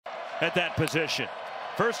at that position.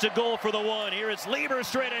 First and goal for the one. Here it's Lieber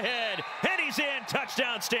straight ahead, and he's in.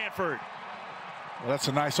 Touchdown, Stanford. Well, that's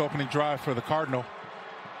a nice opening drive for the Cardinal.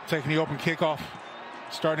 Taking the open kickoff,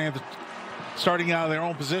 starting out of their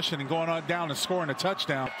own position and going on down and scoring a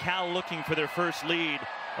touchdown. Cal looking for their first lead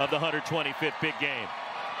of the 125th big game.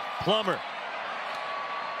 Plummer.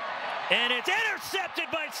 And it's intercepted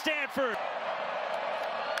by Stanford.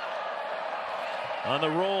 On the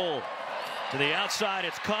roll to the outside,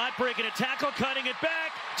 it's caught, breaking a tackle, cutting it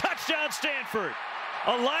back. Touchdown, Stanford.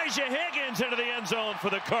 Elijah Higgins into the end zone for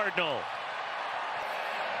the Cardinal.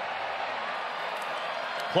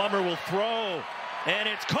 Plummer will throw, and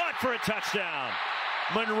it's caught for a touchdown.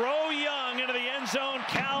 Monroe Young into the end zone.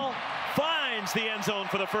 Cal finds the end zone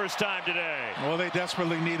for the first time today. Well, they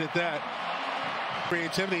desperately needed that.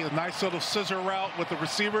 Creativity, a nice little scissor route with the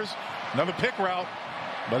receivers. Another pick route,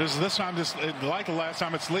 but this time, like the last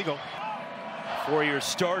time, it's legal. Four-year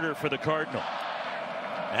starter for the Cardinal.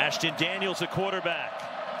 Ashton Daniels, the quarterback.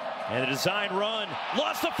 And the design run.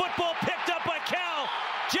 Lost the football, picked up by Cal.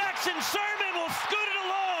 Jackson Sermon will scoot it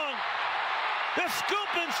along. The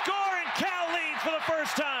scoop and score, and Cal leads for the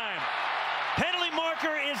first time. Penalty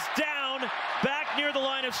marker is down, back near the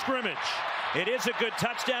line of scrimmage. It is a good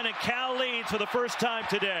touchdown, and Cal leads for the first time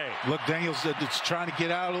today. Look, Daniels is trying to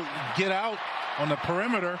get out on the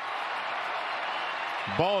perimeter.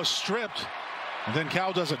 Ball is stripped, and then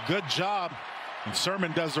Cal does a good job, and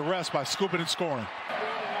Sermon does the rest by scooping and scoring.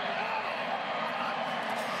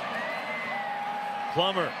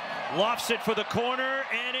 Plummer lofts it for the corner,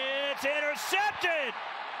 and it's intercepted.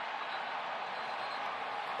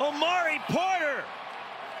 Omari Porter.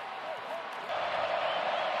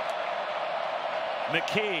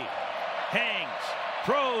 McKee hangs,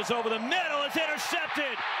 throws over the middle, it's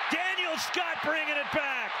intercepted. Daniel Scott bringing it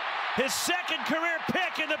back. His second career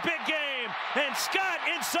pick in the big game, and Scott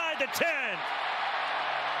inside the 10.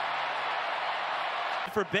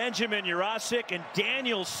 For Benjamin Jurasik and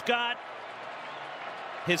Daniel Scott,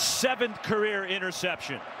 his 7th career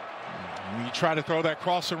interception. When you try to throw that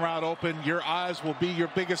crossing route open, your eyes will be your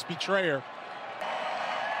biggest betrayer.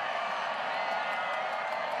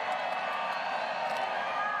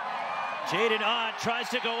 Jaden Ott tries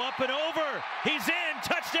to go up and over. He's in.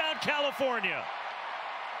 Touchdown, California.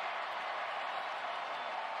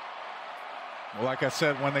 Well, like I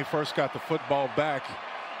said, when they first got the football back,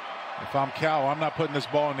 if I'm Cal, I'm not putting this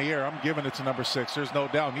ball in the air. I'm giving it to number 6. There's no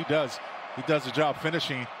doubt. He does the job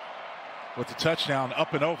finishing with the touchdown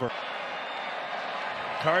up and over.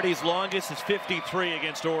 Cardi's longest is 53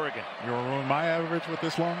 against Oregon. You're going to ruin my average with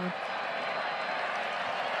this long one?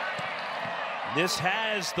 This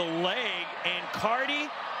has the leg, and Cardi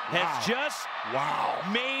has just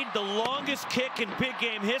made the longest kick in big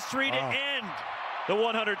game history to end the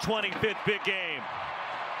 125th big game.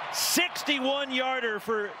 61-yarder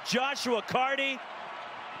for Joshua Cardi,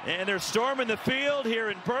 and they're storming the field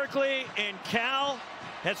here in Berkeley, and Cal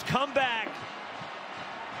has come back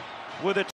with a